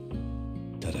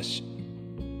ただし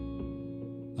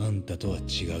あんたとは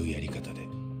違うやり方で。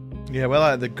 Yeah, we're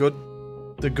like the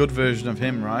good version of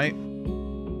him, right?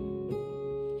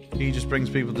 He just brings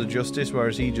people to justice,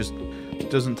 whereas he just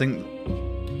doesn't think.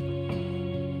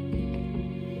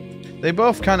 They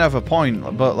both kind of have a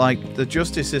point, but like the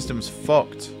justice system's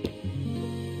fucked.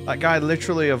 That guy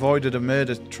literally avoided a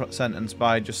murder sentence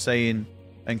by just saying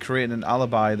and creating an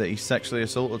alibi that he sexually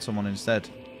assaulted someone instead.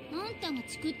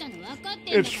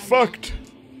 It's fucked.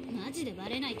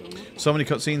 So many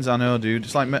cutscenes, I know, dude.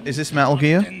 It's like, is this Metal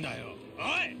Gear?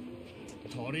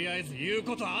 とりあえず言う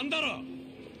ことあんだろ。ごめん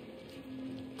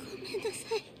な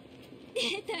さい。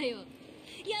出たよ。や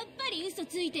っぱり嘘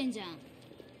ついてんじゃん。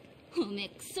おめえ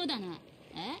クソだな。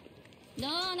え？どう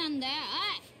なんだよ、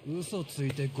おい。嘘つ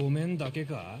いてごめんだけ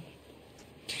か？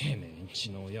てめえんち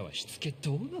の親はしつけ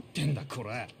どうなってんだこ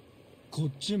れ。こ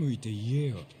っち向いて言え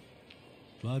よ。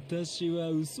私は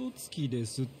嘘つきで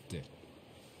すって。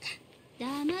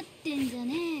黙ってんじゃ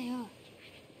ねえよ。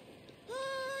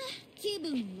気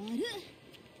分悪い。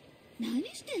何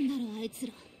してんだろあいつ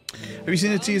ら。Have you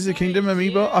seen the Tears of the Kingdom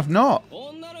amiibo? I've not.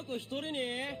 女の子一人に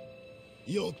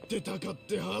寄ってたかっ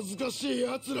て恥ずかしい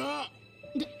やつら。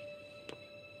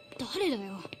誰だ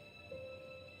よ。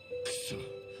くそ。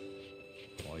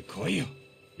おい来いよ。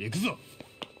行くぞ。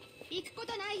行くこ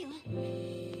とないよ。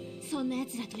そんなや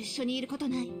つらと一緒にいること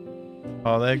ない。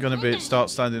Oh, they're gonna start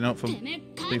standing up for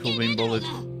people being bullied.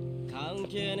 関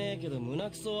係ねえけど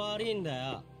胸くそ悪いんだ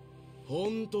よ。ほ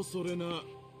んとそれな。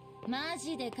マ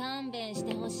ジで勘弁し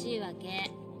てほしいわけ。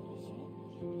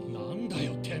なんだ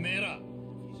よてめえら。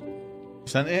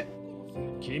Sent it?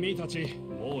 君たち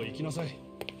もう行きなさい。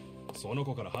その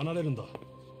子から離れるんだ。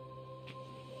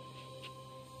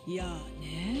いや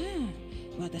ね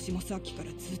え、私もさっきから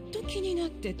ずっと気にな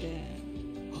ってて。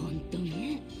ほんと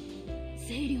ね。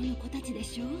清涼の子たちで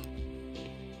しょ。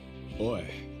おい、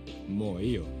もうい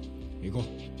いよ。行こう。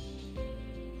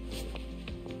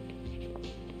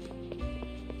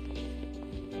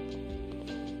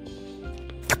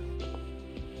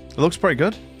It looks pretty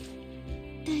good.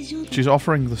 She's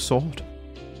offering the sword.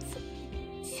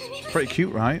 Pretty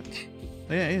cute, right?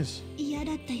 Yeah, it is. 嫌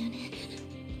だったよね。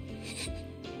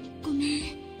ご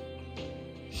めん。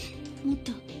もっ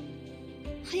と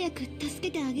早く助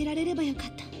けてあげられればよか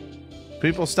った。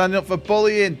People standing up for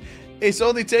bullying. It's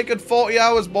only taken 40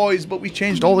 hours, boys, but we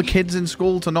changed all the kids in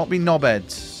school to not be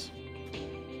knobheads.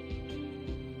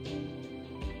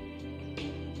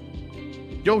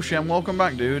 Yo, Shem, welcome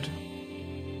back, dude.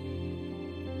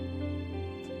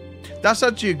 That's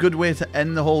actually a good way to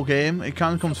end the whole game. It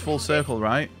kind of comes full circle,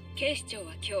 right? 警視庁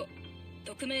は今日、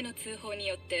匿名の通報に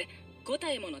よって5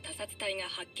体もの他殺体が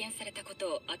発見されたこ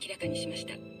とを明らかにしまし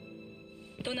た。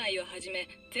都内をはじめ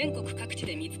全国各地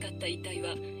で見つかった遺体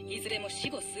はいずれも死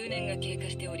後数年が経過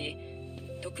しており、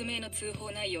匿名の通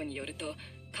報内容によると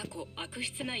過去悪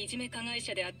質ないじめ加害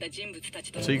者であった人物た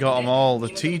ちと So you got them all. The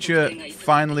teacher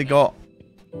finally got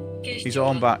his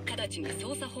own back.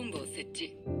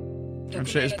 And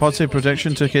shit, is positive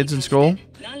protection to kids in school?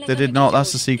 They did not.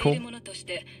 That's the sequel.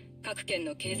 各県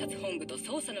の警察本部と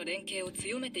捜査の連携を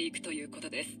強めていくということ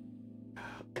です。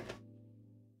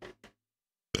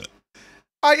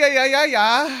Ay, ay, ay, ay,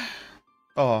 ay.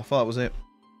 Oh, I thought that was it.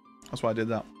 That's why I did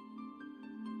that.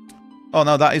 Oh,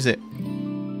 no, that is it.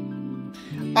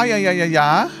 Ay, ay, ay, ay,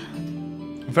 ay.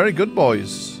 Very good,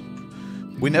 boys.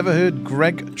 We never heard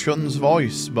Greg Chun's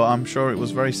voice, but I'm sure it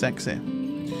was very sexy.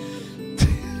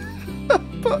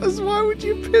 But why would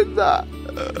you pin that?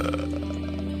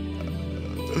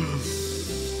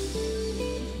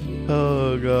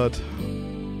 Oh, God.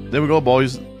 There we go,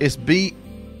 boys. It's beat.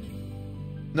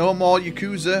 No more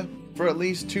Yakuza for at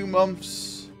least 2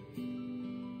 months.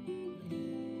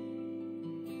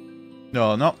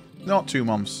 No, not 2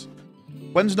 months.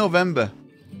 When's November?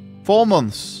 4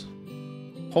 months.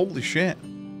 Holy shit.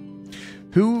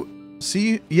 Who?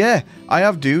 See? Yeah, I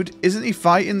have, dude. Isn't he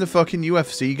fighting the fucking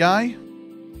UFC guy?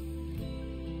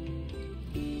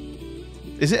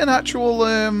 Is it an actual,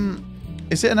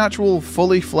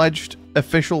 fully fledged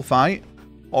official fight?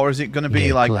 Or is it going to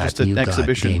be like just an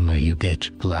exhibition? Gamer, you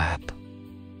get clap.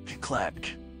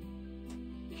 click.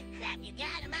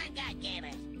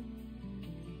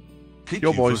 Kick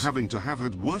Yo, you boys. for having to have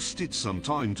it wasted some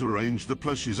time to arrange the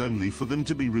plushes only for them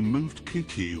to be removed.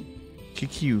 Kick you.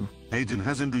 Kick you. Aiden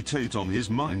has irritate on his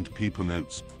mind. People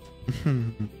notes.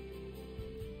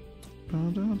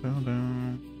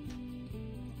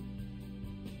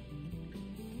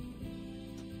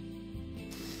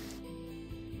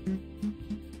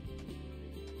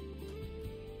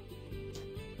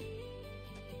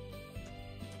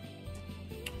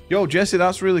 Yo, Jesse,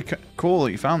 that's really cool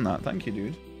that you found that. Thank you,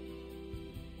 dude.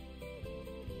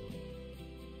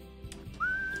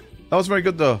 That was very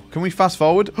good, though. Can we fast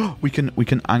forward? we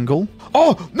can angle.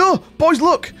 Oh, no! Boys,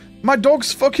 look! My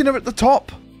dog's fucking her at the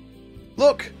top.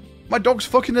 Look! My dog's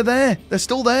fucking her there. They're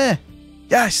still there.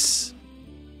 Yes!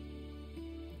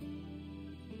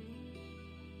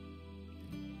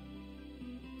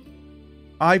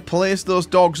 I placed those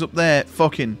dogs up there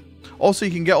fucking. Also,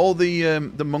 you can get all the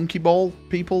monkey ball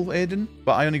people, Aiden,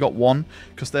 but I only got one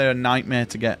because they're a nightmare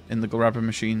to get in the grabber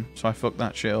machine, so I fucked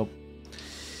that shit up.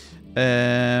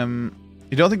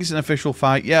 You don't think it's an official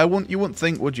fight? Yeah, you wouldn't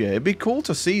think, would you? It'd be cool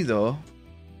to see, though.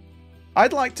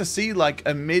 I'd like to see like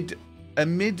a mid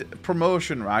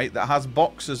promotion, right, that has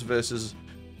boxers versus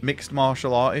mixed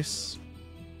martial artists.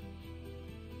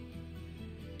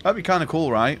 That'd be kind of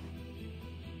cool, right?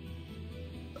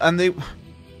 And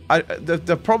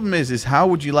the problem is how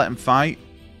would you let them fight?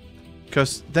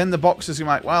 Because then the boxers are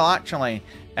like, well, actually,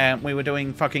 we were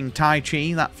doing fucking Tai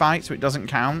Chi that fight, so it doesn't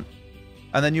count.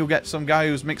 And then you'll get some guy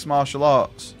who's mixed martial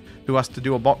arts who has to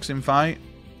do a boxing fight.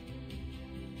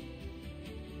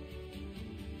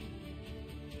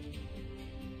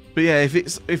 But yeah, if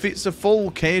it's a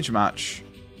full cage match,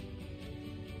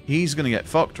 he's gonna get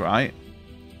fucked, right?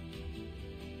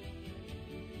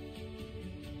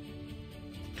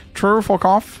 True, fuck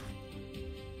off.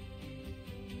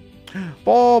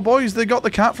 Oh, boys, they got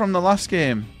the cat from the last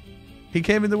game. He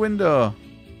came in the window.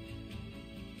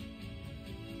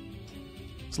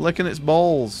 It's licking its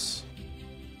balls.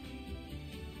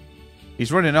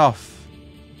 He's running off.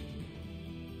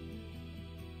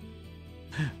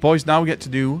 Boys, now we get to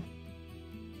do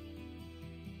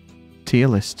tier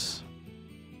lists.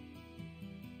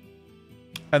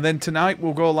 And then tonight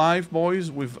we'll go live,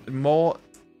 boys, with more...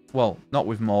 Well, not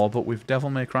with more, but with Devil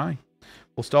May Cry.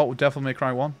 We'll start with Devil May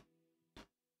Cry 1.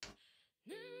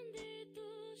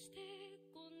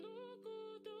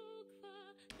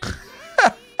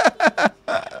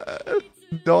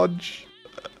 Dodge.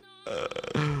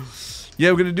 Yeah,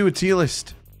 we're going to do a tier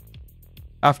list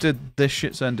after this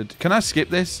shit's ended. Can I skip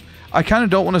this? I kind of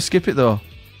don't want to skip it, though.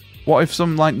 What if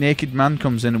some, like, naked man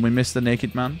comes in and we miss the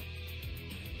naked man?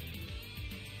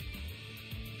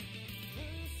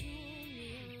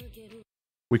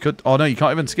 We could... Oh, no, you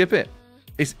can't even skip it.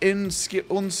 It's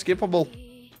unskippable.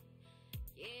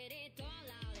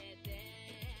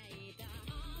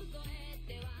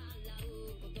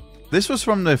 This was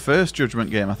from the first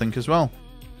Judgment game, I think, as well.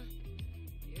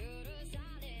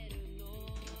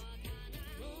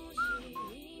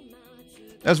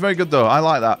 That's very good, though. I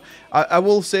like that. I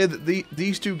will say that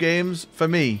these two games, for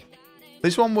me,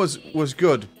 this one was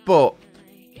good, but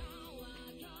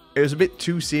it was a bit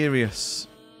too serious.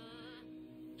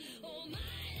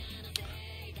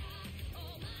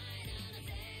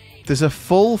 There's a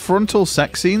full frontal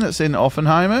sex scene that's in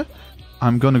Oppenheimer.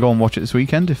 I'm going to go and watch it this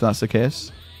weekend, if that's the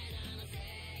case.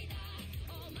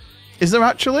 Is there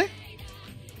actually?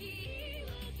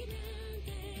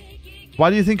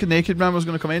 Why do you think a naked man was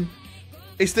going to come in?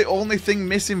 It's the only thing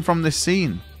missing from this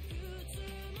scene.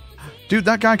 Dude,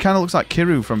 that guy kind of looks like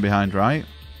Kiru from behind, right?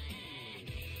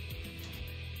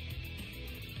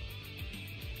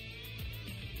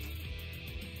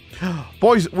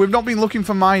 Boys, we've not been looking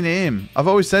for My Name. I've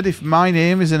always said if My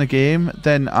Name is in a game,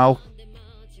 then I'll...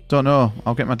 Don't know.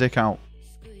 I'll get my dick out.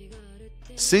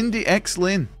 Cindy X.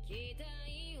 Lin.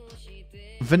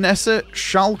 Vanessa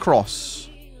Shallcross.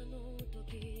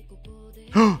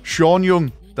 Sean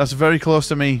Young. That's very close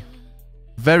to me.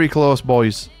 Very close,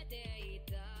 boys.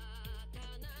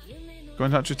 Going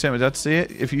to actually take my dad to see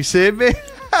it. If you save me.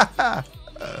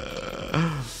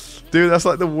 Dude, that's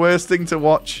like the worst thing to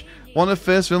watch. One of the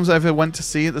first films I ever went to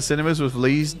see at the cinemas with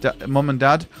Lee's mum and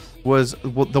dad was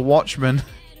The Watchmen.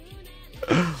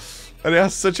 And it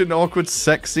has such an awkward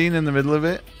sex scene in the middle of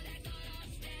it.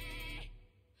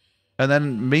 And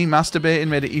then me masturbating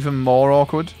made it even more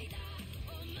awkward.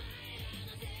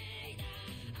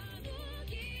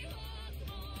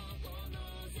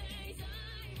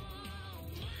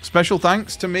 Special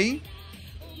thanks to me.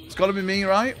 It's got to be me,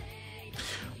 right?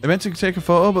 They meant to take a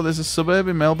photo, but there's a suburb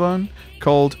in Melbourne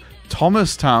called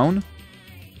Thomastown.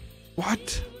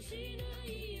 What?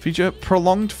 Feature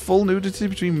prolonged full nudity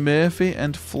between Murphy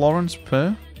and Florence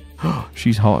Purr.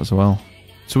 She's hot as well.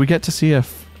 So we get to see her.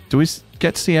 Do we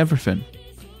get to see everything?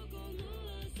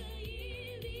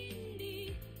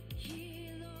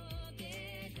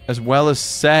 As well as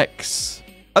sex.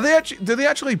 Are they actually? Do they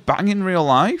actually bang in real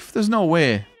life? There's no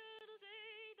way.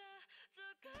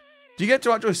 Do you get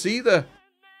to actually see the?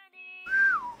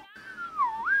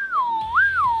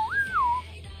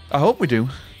 I hope we do.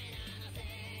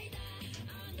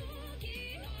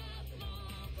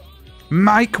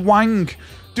 Mike Wang.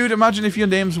 Dude, imagine if your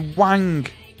name's Wang.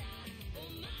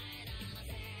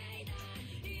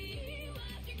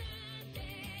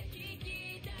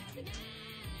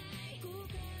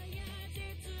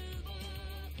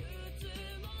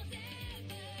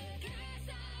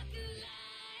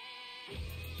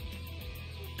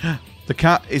 The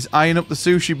cat is eyeing up the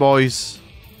sushi, boys.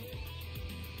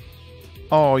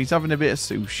 Oh, he's having a bit of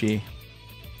sushi.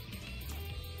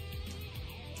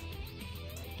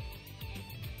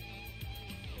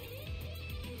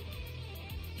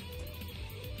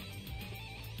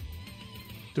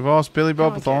 Divorced Billy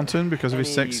Bob Thornton because of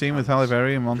his sex scene with Halle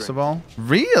Berry and Monster Ball.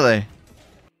 Really?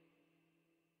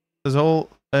 There's a whole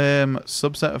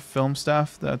subset of film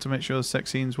staff there to make sure the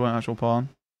sex scenes weren't actual porn.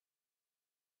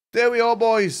 There we are,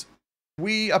 boys.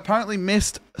 We apparently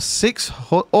missed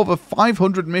over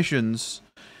 500 missions.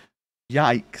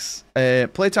 Yikes.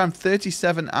 Playtime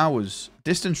 37 hours.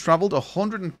 Distance travelled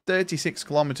 136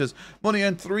 kilometers. Money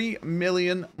earned 3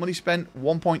 million. Money spent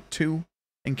 1.2.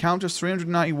 Encounters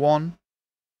 391.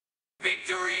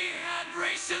 Victory and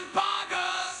Racing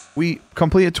Poggers! We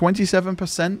completed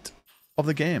 27% of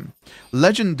the game.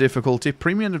 Legend difficulty,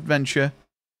 premium adventure,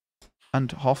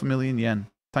 and 500,000 yen.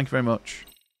 Thank you very much.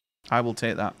 I will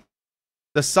take that.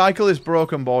 The cycle is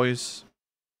broken, boys.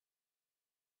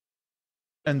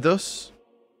 And thus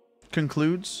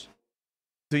concludes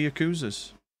the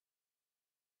Yakuzas.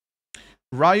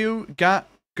 Ryu Ga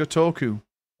Gotoku,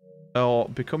 or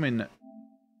becoming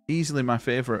easily my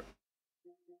favourite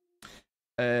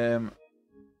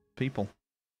people.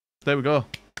 There we go.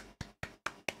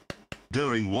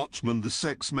 During Watchmen, the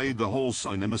sex made the whole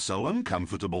cinema so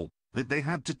uncomfortable that they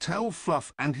had to tell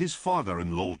Fluff and his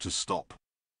father-in-law to stop.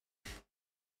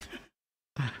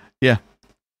 Yeah.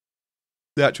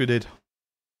 They actually did.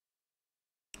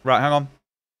 Right, hang on.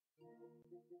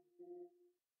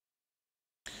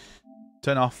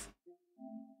 Turn off.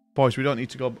 Boys, we don't need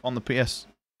to go on the PS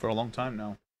for a long time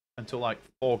now. Until like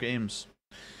 4 games.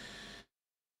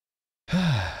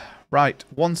 Right,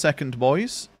 1 second,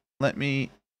 boys. Let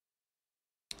me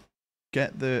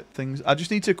get the things. I just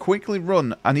need to quickly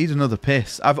run. I need another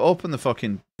piss. I've opened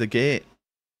the gate.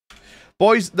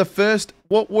 Boys, the first...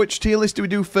 Which tier list do we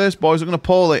do first, boys? I'm going to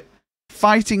poll it.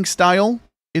 Fighting style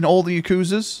in all the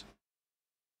Yakuzas.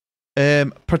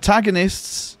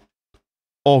 Protagonists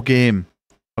or game.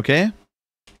 Okay?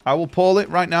 I will poll it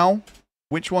right now.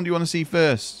 Which one do you want to see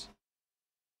first?